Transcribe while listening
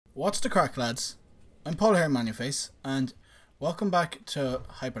What's the crack, lads? I'm PaulHairyManlyFace, and welcome back to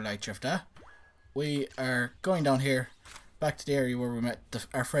Hyperlight Drifter. We are going down here, back to the area where we met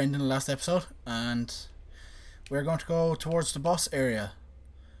our friend in the last episode, and we're going to go towards the boss area.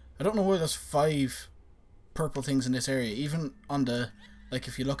 I don't know why there's 5 purple things in this area, even on the, like,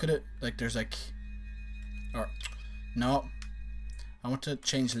 if you look at it, like, there's like, or, no, I want to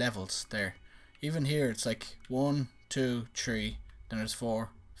change levels there. Even here, it's like 1, 2, 3, then there's 4,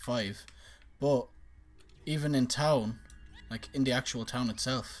 5, but even in town, like in the actual town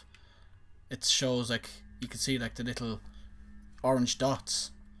itself, it shows, like, you can see like the little orange dots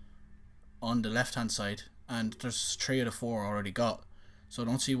on the left hand side, and there's 3 of the 4 already got, so I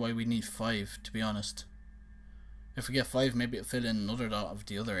don't see why we need 5, to be honest. If we get 5, maybe it'll fill in another dot of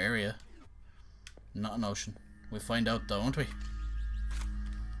the other area. Not an ocean. We'll find out though, won't we?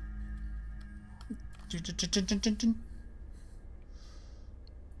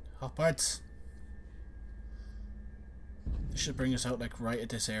 Hot parts. This should bring us out like right at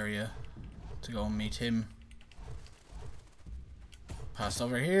this area to go and meet him. Pass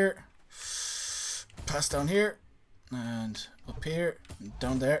over here. Pass down here. And up here. And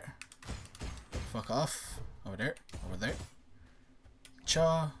down there. Fuck off. Over there. Over there.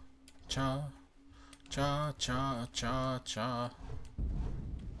 Cha. Cha. Cha. Cha. Cha. Cha.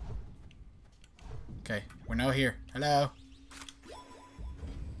 Okay, we're now here. Hello.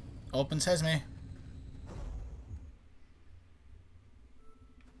 Open sesame.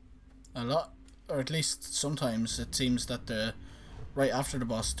 A lot, or at least sometimes, it seems that right after the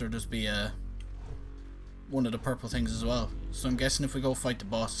boss there does be one of the purple things as well. So I'm guessing if we go fight the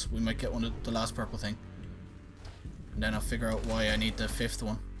boss, we might get one of the last purple thing, and then I'll figure out why I need the 5th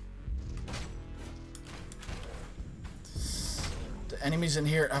one. The enemies in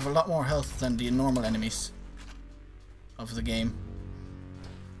here have a lot more health than the normal enemies of the game.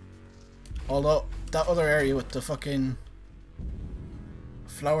 Although that other area with the fucking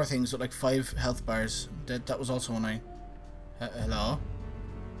flower things with like 5 health bars, that was also annoying. Hello?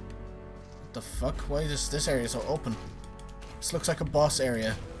 What the fuck? Why is this area so open? This looks like a boss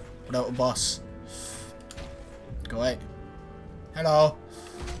area without a boss. Go away. Hello?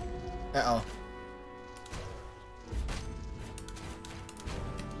 Uh-oh.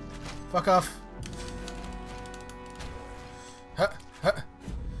 Fuck off. Huh, huh.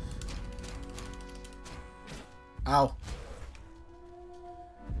 Ow.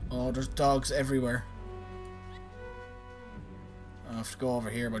 Oh, there's dogs everywhere. I have to go over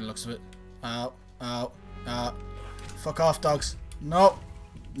here by the looks of it. Ow, ow, ow. Fuck off, dogs. No.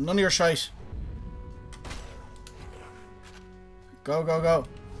 None of your shite. Go, go, go.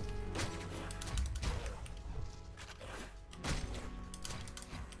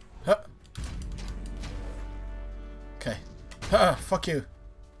 Huh. Okay. Huh, fuck you.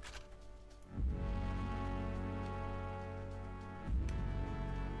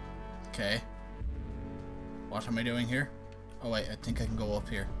 Okay. What am I doing here? Oh wait, I think I can go up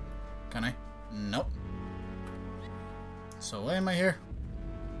here. Can I? Nope. So why am I here?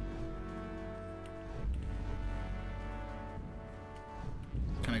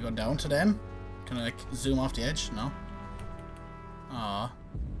 Can I go down to them? Can I like zoom off the edge? No. Ah.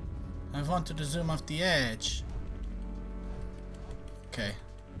 I wanted to zoom off the edge. Okay.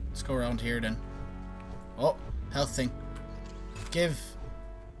 Let's go around here then. Oh, health thing. Give.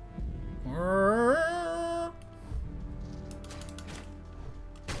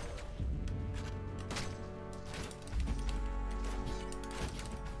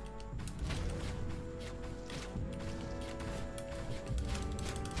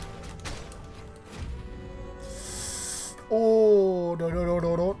 Oh, no, no, no,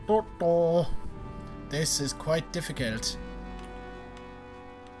 no, no, no, no. This is quite difficult.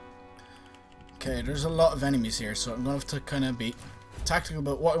 Okay, there's a lot of enemies here, so I'm going to have to kind of be tactical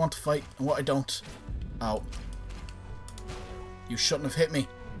about what I want to fight and what I don't. Ow. You shouldn't have hit me.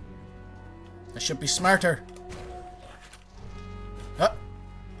 I should be smarter. Ah.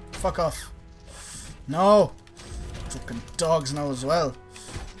 Fuck off. No. Fucking dogs now as well.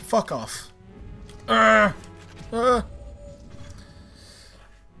 Fuck off.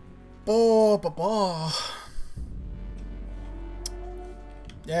 Oh,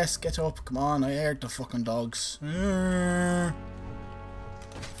 yes, get up. Come on, I heard the fucking dogs.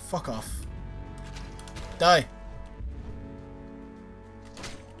 Fuck off. Die.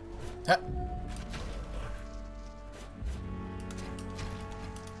 Ha.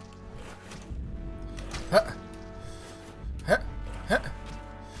 Ha. Ha. Ha.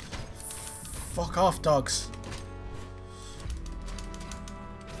 Fuck off, dogs.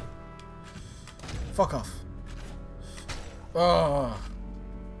 Fuck off. Oh.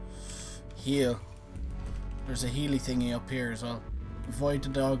 Heal. There's a healy thingy up here as well. Avoid the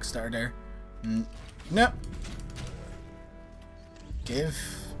dogs that are there. No. Give.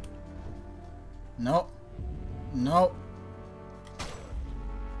 No. No.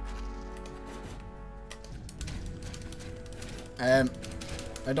 I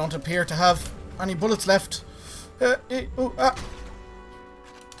don't appear to have any bullets left.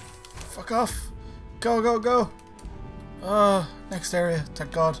 Fuck off. Go, go, go. Oh, next area.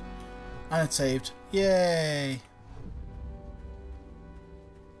 Thank God. And it's saved. Yay.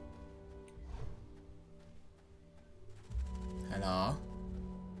 Hello.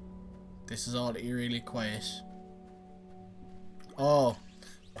 This is all eerily quiet. Oh.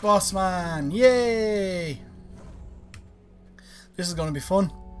 Boss man. Yay. This is going to be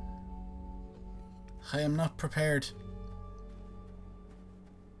fun. I am not prepared.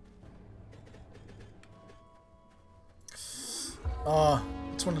 Oh,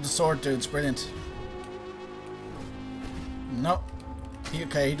 it's one of the sword dudes. Brilliant. No.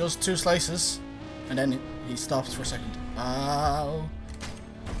 Okay, he does 2 slices. And then he stops for a second. Ow.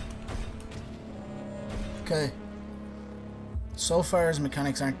 Okay. So far his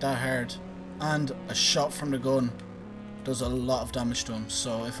mechanics aren't that hard. And a shot from the gun does a lot of damage to him.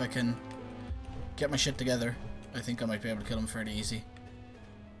 So if I can get my shit together, I think I might be able to kill him fairly easy.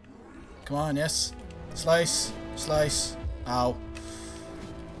 Come on, yes. Slice. Slice. Ow.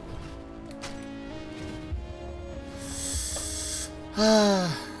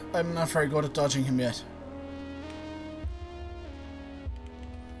 I'm not very good at dodging him yet.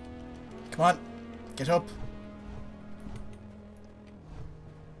 Come on. Get up.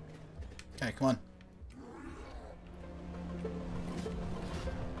 Okay, come on.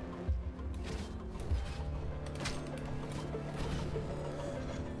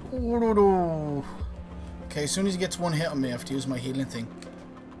 Okay, as soon as he gets 1 hit on me, I have to use my healing thing.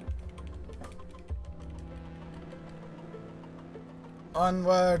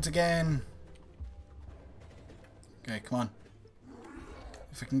 Onwards again. Okay, come on.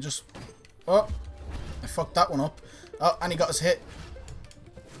 If I can just... Oh! I fucked that one up. Oh, and he got his hit.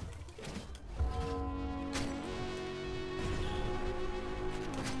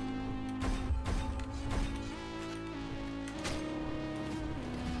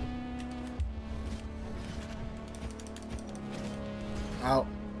 Ow.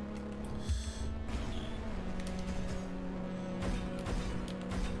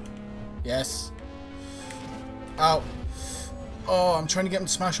 Yes. Ow. Oh, I'm trying to get him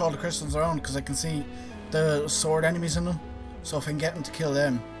to smash all the crystals around because I can see the sword enemies in them. So if I can get him to kill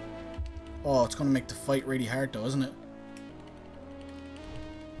them... Oh, it's going to make the fight really hard though, isn't it?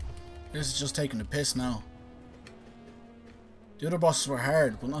 This is just taking the piss now. The other bosses were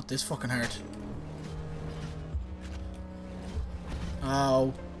hard, but not this fucking hard.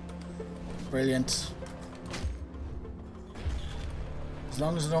 Ow. Brilliant. As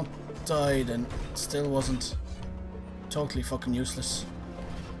long as I don't die, then it still wasn't totally fucking useless.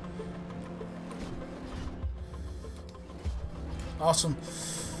 Awesome.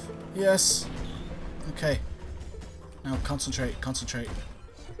 Yes. Okay. Now concentrate, concentrate.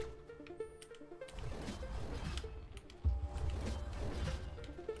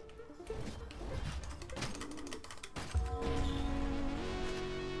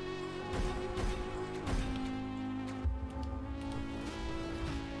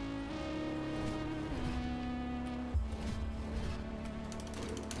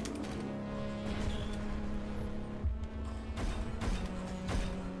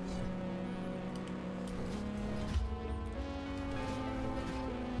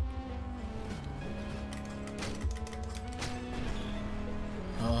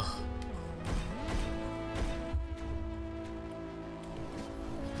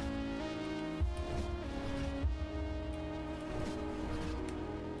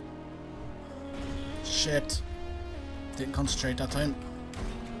 Shit. Didn't concentrate that time.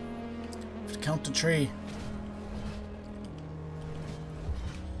 Have to count to 3.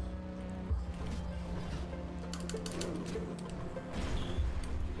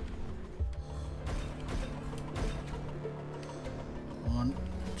 One,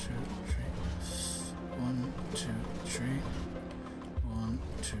 two, three. 1, 2, 3. 1,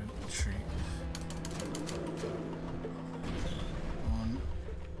 2, 3. 1,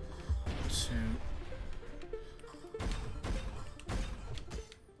 2.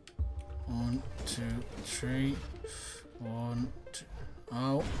 1, 2, 3. 1, 2.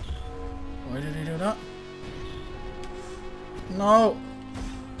 Oh. Why did he do that? No.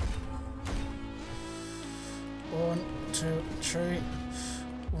 1, 2, 3.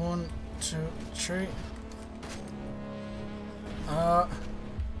 1, 2, 3.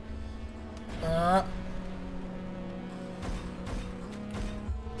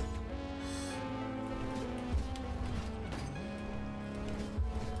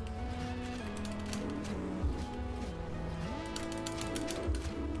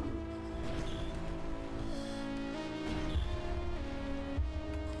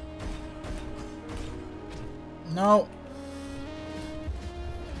 No.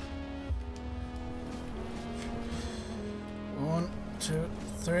 One, two,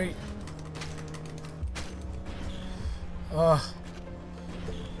 three. Oh.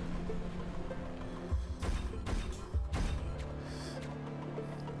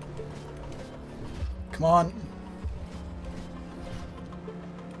 Come on.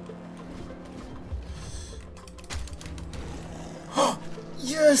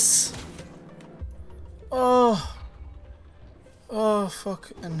 Yes! Oh. Oh,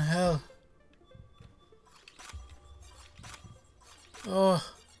 fucking hell. Oh.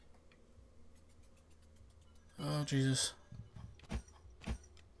 Oh, Jesus.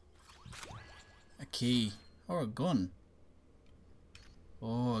 A key. Or a gun.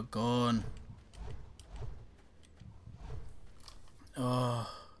 Oh, a gun. Oh.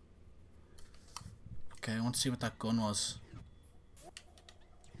 Okay, I want to see what that gun was.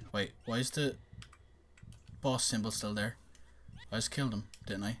 Wait, why is the boss symbol still there? I just killed him,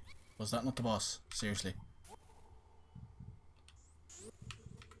 didn't I? Was that not the boss? Seriously.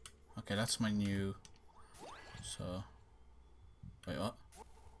 Okay, that's my new... So... Wait, what?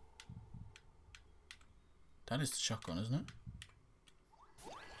 That is the shotgun, isn't it?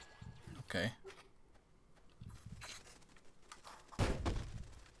 Okay.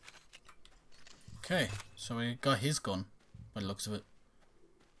 Okay, so we got his gun, by the looks of it.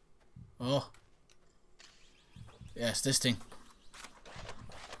 Oh. Yes, this thing.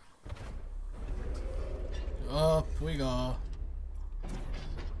 Up we go.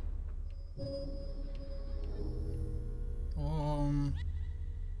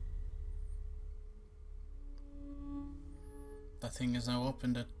 That thing is now up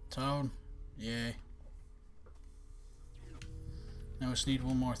in the town. Yay. Now I just need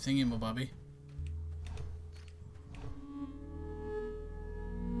one more thingy, my bobby.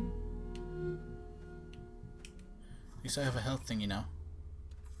 At least I have a health thingy now.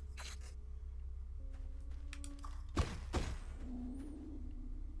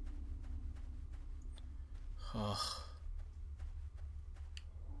 Oh.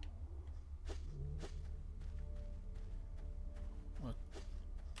 What?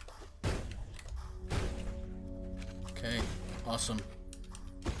 Okay, awesome.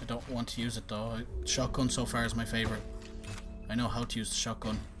 I don't want to use it though. Shotgun so far is my favorite. I know how to use the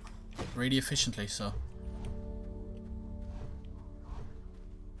shotgun really efficiently, so.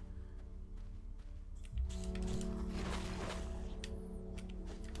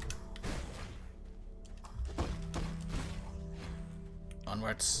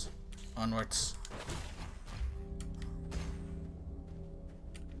 Onwards. Onwards.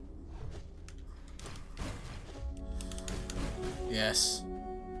 Yes.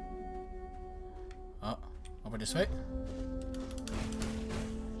 Oh, over this way.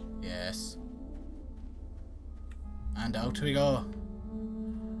 Yes. And out we go.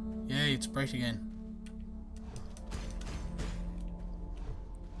 Yay, it's bright again.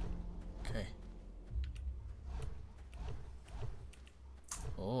 Okay.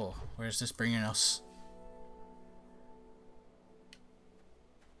 Oh, where's this bringing us?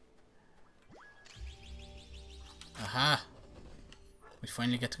 Aha! We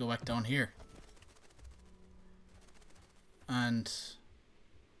finally get to go back down here. And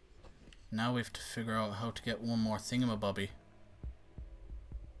now we have to figure out how to get one more thingamabobby.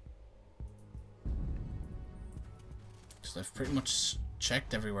 Because I've pretty much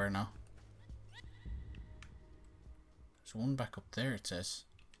checked everywhere now. There's one back up there, it says.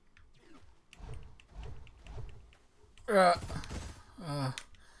 Back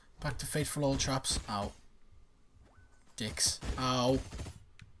to faithful old traps. Ow. Dicks. Ow.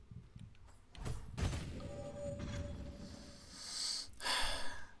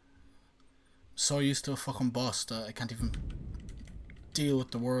 So used to a fucking boss that I can't even deal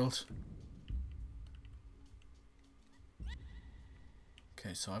with the world.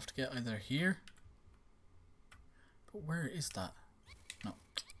 Okay, so I have to get either here. But where is that? No.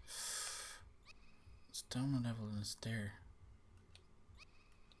 It's down a level and it's there.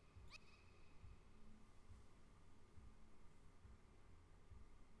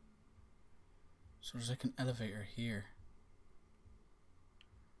 So there's like an elevator here.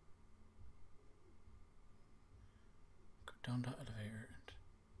 Go down that elevator and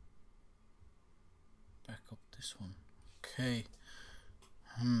back up this one. Okay.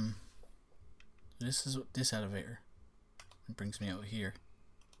 This is this elevator. It brings me out here.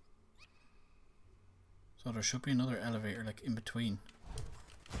 So there should be another elevator like in between.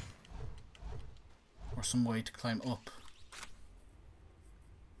 Or some way to climb up.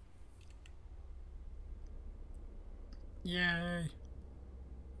 Yay!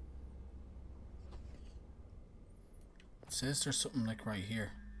 says there's something like right here.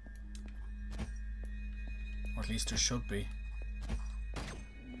 Or at least there should be.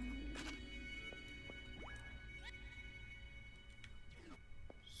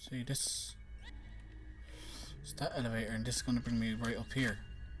 See, this is that elevator, and this is going to bring me right up here.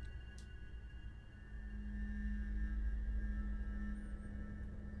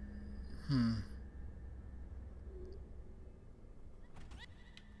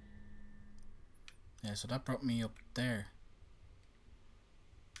 Yeah, so that brought me up there.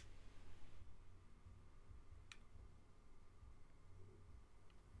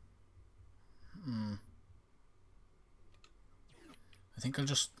 I think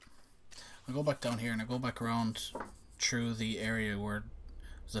I'll go back down here and I'll go back around through the area where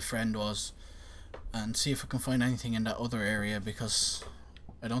the friend was and see if I can find anything in that other area, because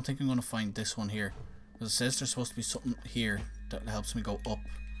I don't think I'm going to find this one here, because it says there's supposed to be something here that helps me go up,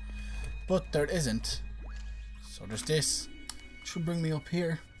 but there isn't. So there's this, which will bring me up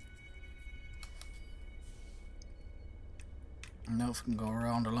here. And now if I can go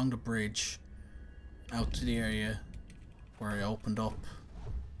around along the bridge out to the area where I opened up.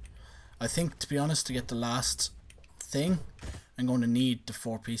 I think, to be honest, to get the last thing, I'm going to need the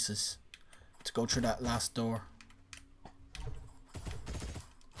 4 pieces to go through that last door.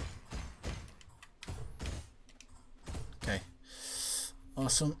 Okay.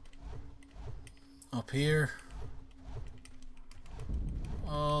 Awesome. Up here.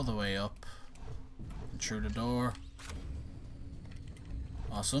 All the way up. And through the door.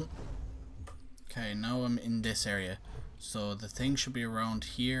 Awesome. Okay, now I'm in this area. So the thing should be around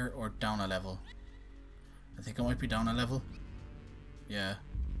here or down a level. I think it might be down a level. Yeah.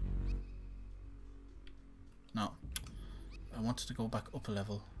 No. I wanted to go back up a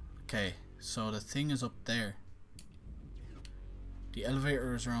level. Okay, so the thing is up there. The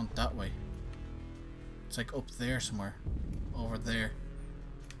elevator is around that way. It's like up there somewhere. Over there.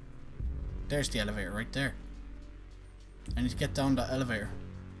 There's the elevator right there. I need to get down that elevator.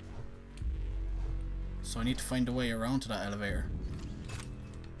 So I need to find a way around to that elevator.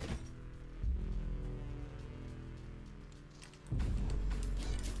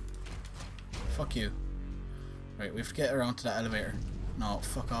 Fuck you. Right, we have to get around to that elevator. No,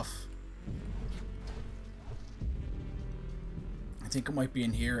 fuck off. I think it might be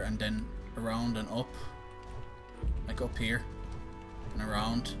in here and then around and up. Like up here. And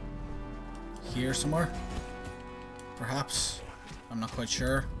around. Here somewhere. Perhaps. I'm not quite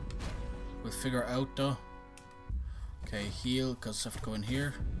sure. We'll figure it out though. Okay, heal, because I have to go in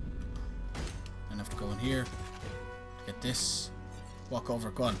here. And I have to go in here. To get this. Walk over,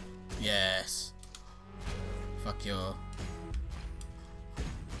 go on. Yes. Fuck you.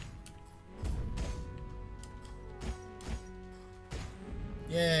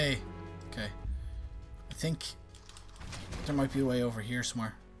 Yay. Okay. I think there might be a way over here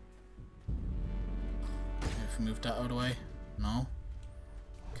somewhere. Okay, if we move that out of the way. No.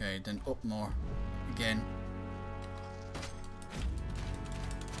 Okay, then up more. Again.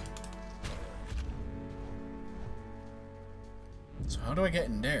 So how do I get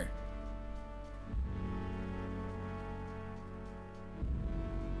in there?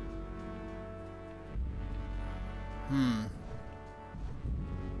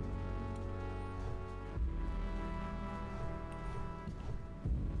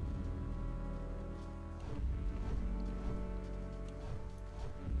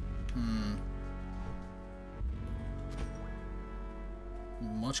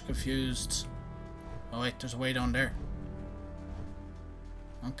 Much confused. Oh wait, there's a way down there.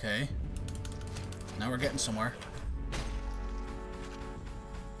 Okay. Now we're getting somewhere.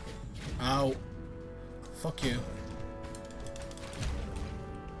 Ow. Fuck you.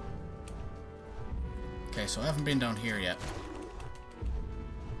 Okay, so I haven't been down here yet.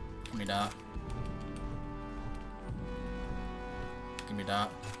 Give me that. Give me that.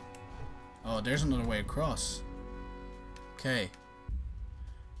 Oh, there's another way across. Okay.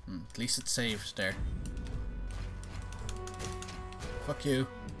 At least it's saved there. Fuck you.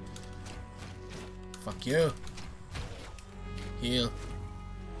 Fuck you. Heal.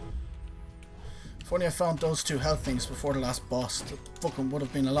 If only I found those 2 health things before the last boss, that fucking would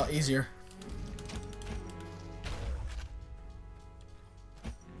have been a lot easier.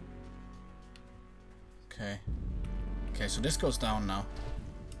 Okay. Okay, so this goes down now.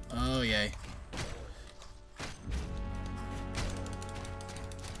 Oh, yay.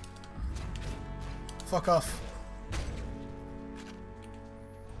 Fuck off.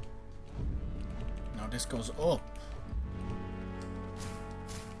 Now this goes up.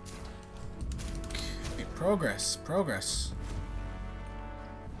 Okay, progress, progress.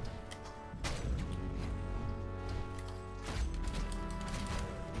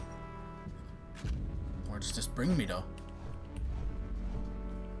 bring me though?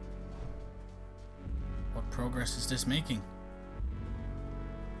 What progress is this making?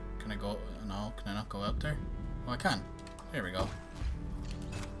 Can I go? No, can I not go out there? Oh, I can. There we go.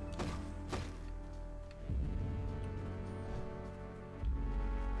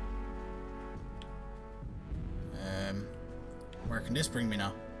 Where can this bring me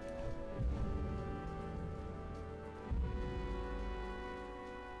now?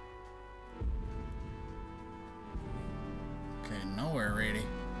 Okay, nowhere really.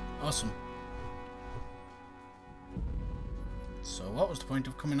 Awesome. So what was the point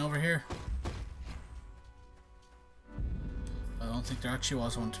of coming over here? I don't think there actually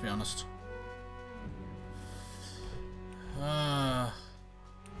was one, to be honest.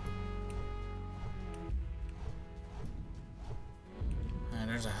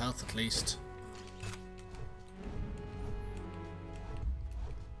 There's a health at least.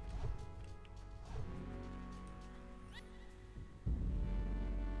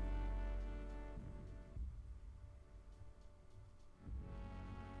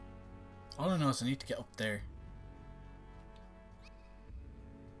 All I know is I need to get up there.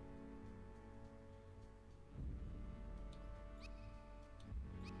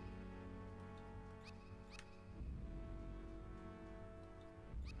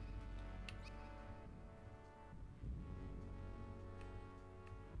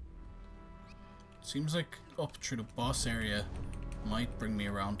 Seems like up through the boss area might bring me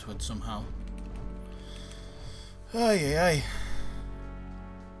around to it somehow. Ay ay ay.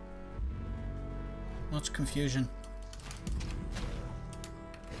 Much confusion.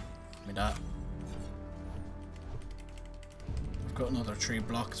 Give me that. I've got another 3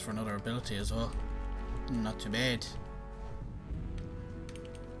 blocks for another ability as well. Not too bad.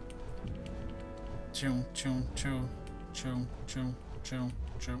 Choo choo choo choo choo choo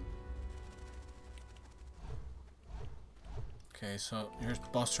choo. Okay, so here's the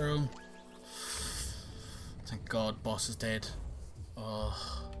boss room. Thank God, boss is dead. Oh.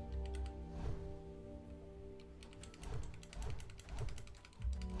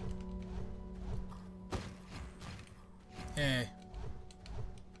 Hey.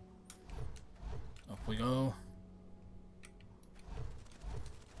 Up we go.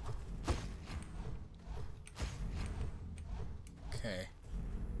 Okay.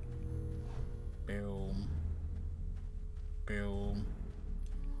 Boom. Boom.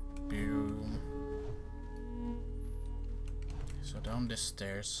 Boom. So down this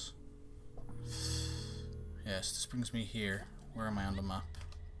stairs. Yes, this brings me here. Where am I on the map?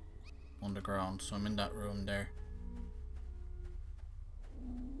 Underground, so I'm in that room there.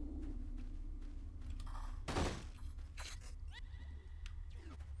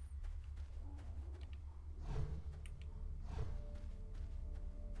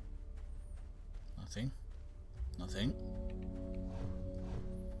 Nothing. Nothing.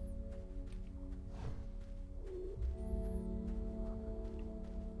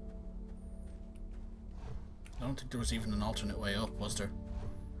 I don't think there was even an alternate way up, was there?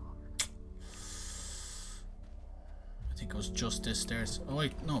 I think it was just this stairs. Oh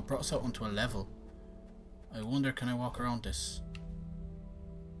wait, no, it brought us out onto a level. I wonder, can I walk around this?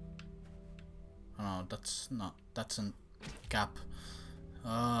 Oh no, that's not, that's a gap.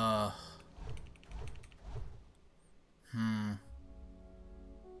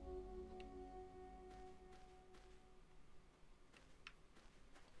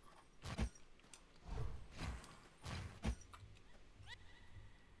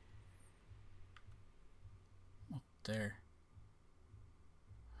 Up there.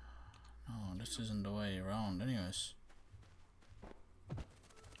 No, this isn't the way around anyways.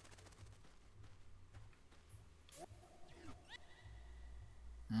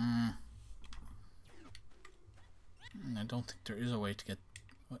 I don't think there is a way to get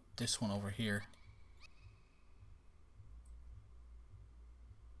this one over here.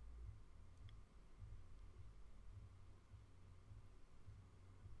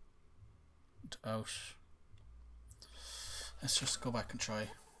 Out. Let's just go back and try.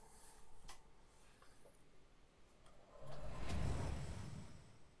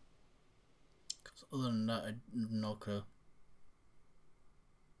 Because other than that, I have no clue.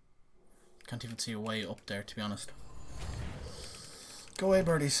 Can't even see a way up there, to be honest. Go away,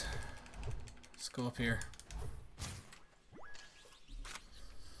 birdies. Let's go up here.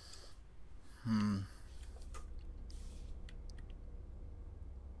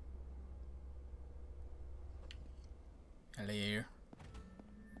 Hello here.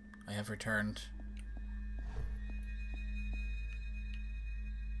 I have returned.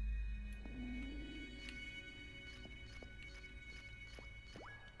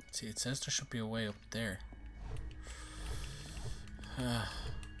 See, it says there should be a way up there.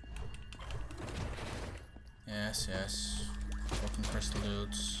 Yes, yes. Fucking crystal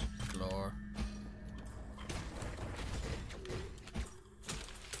dudes. Galore.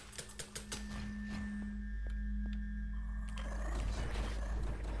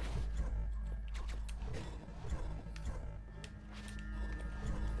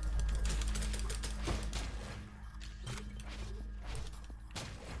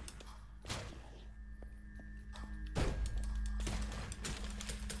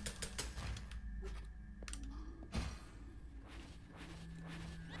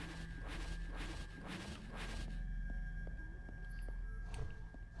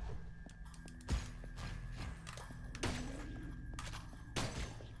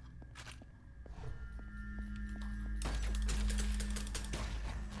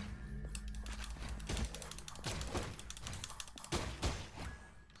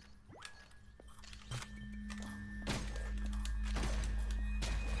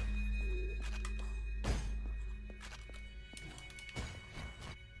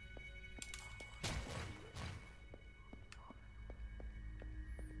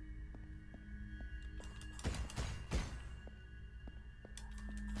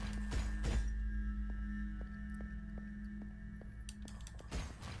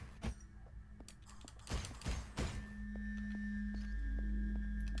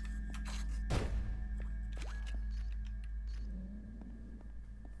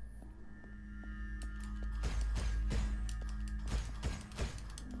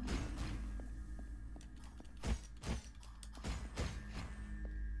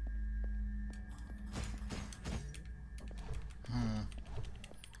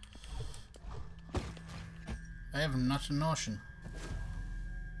 I have not a notion.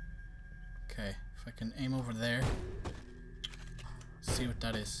 Okay, if I can aim over there. See what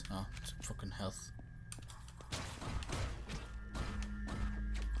that is. Oh, it's fucking health.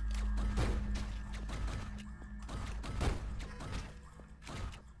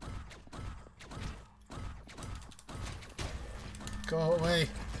 Go away.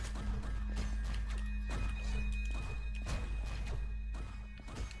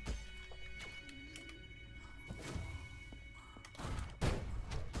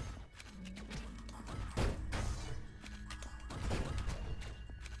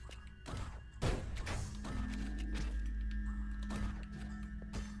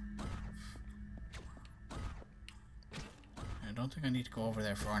 I don't think I need to go over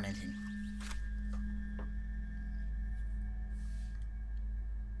there for anything.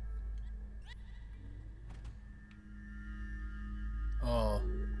 Oh.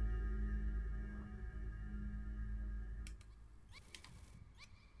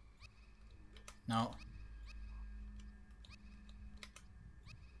 No.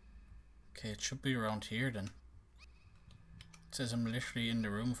 Okay, it should be around here then. It says I'm literally in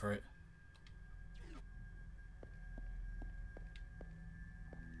the room for it.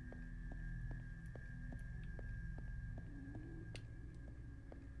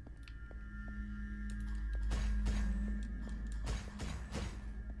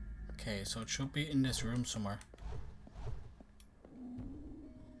 Okay, so it should be in this room somewhere.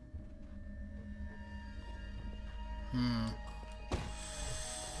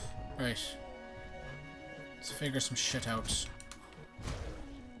 Right. Let's figure some shit out.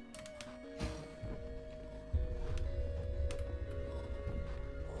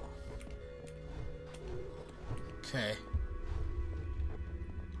 Okay.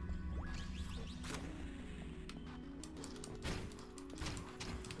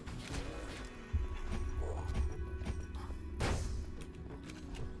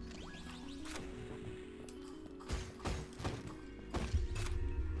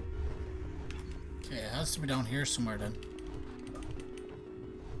 Okay, it has to be down here somewhere then.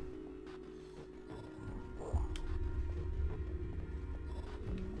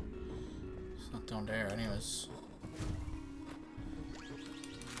 It's not down there anyways.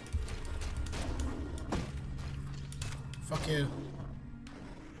 Fuck you.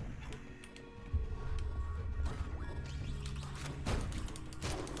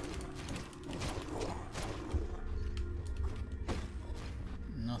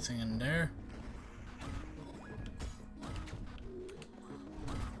 Nothing in there.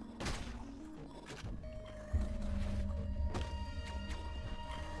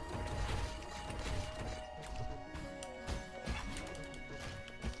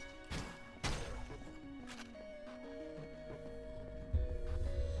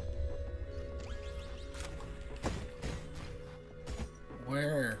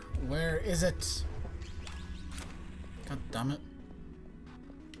 Where is it? God damn it.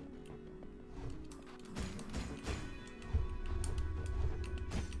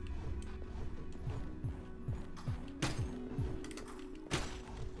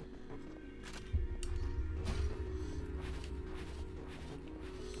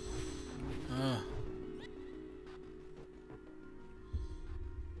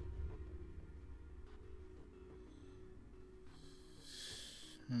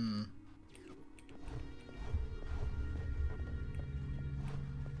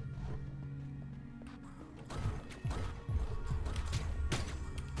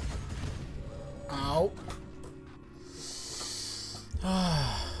 Ow.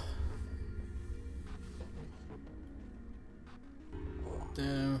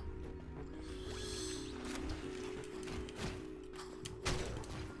 There.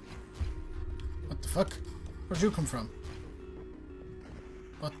 What the fuck? Where'd you come from?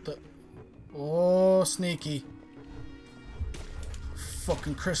 What the? Oh, sneaky.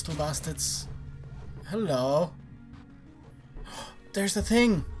 Fucking crystal bastards. Hello. There's the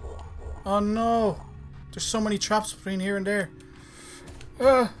thing. Oh no. There's so many traps between here and there.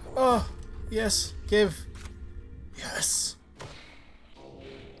 Oh, yes. Give. Yes.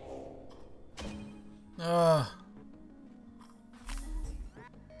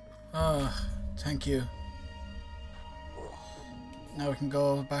 Thank you. Now we can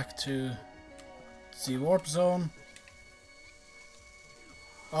go back to the warp zone.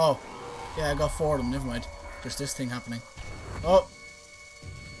 Oh, yeah, I got 4 of them. Never mind. There's this thing happening. Oh,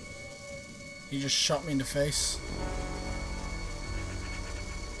 he just shot me in the face.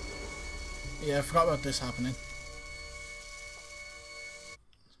 Yeah, I forgot about this happening.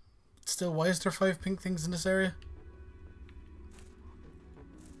 Still, why is there 5 pink things in this area?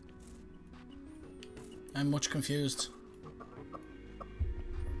 I'm much confused.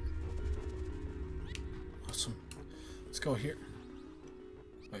 Awesome. Let's go here.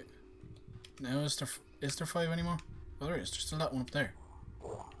 Wait. Now is there 5 anymore? Oh, there is. There's still that one up there.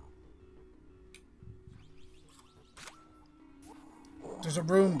 There's a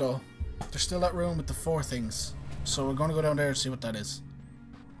room though. There's still that room with the 4 things. So we're going to go down there and see what that is.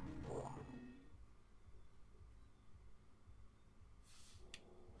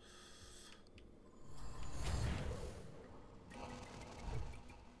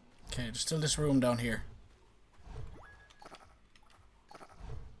 Okay, there's still this room down here.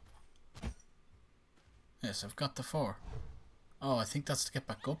 Yes, I've got the 4. Oh, I think that's to get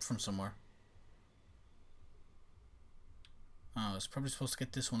back up from somewhere. Oh, I was probably supposed to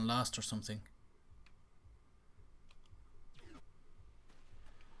get this one last or something.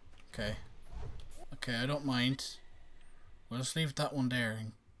 Okay. Okay, I don't mind. We'll just leave that one there.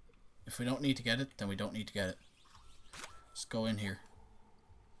 And if we don't need to get it, then we don't need to get it. Let's go in here.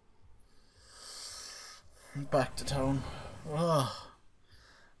 Back to town. Oh,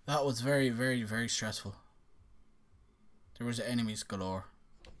 that was very, very, very stressful. There was enemies galore.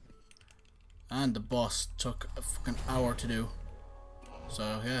 And the boss took a fucking hour to do.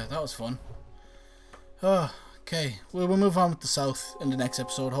 So yeah, that was fun. Okay, we'll move on with the south in the next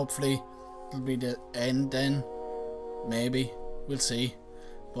episode. Hopefully it'll be the end then. Maybe. We'll see.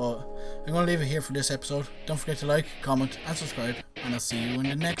 But I'm going to leave it here for this episode. Don't forget to like, comment and subscribe. And I'll see you in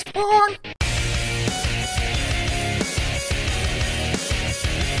the next one.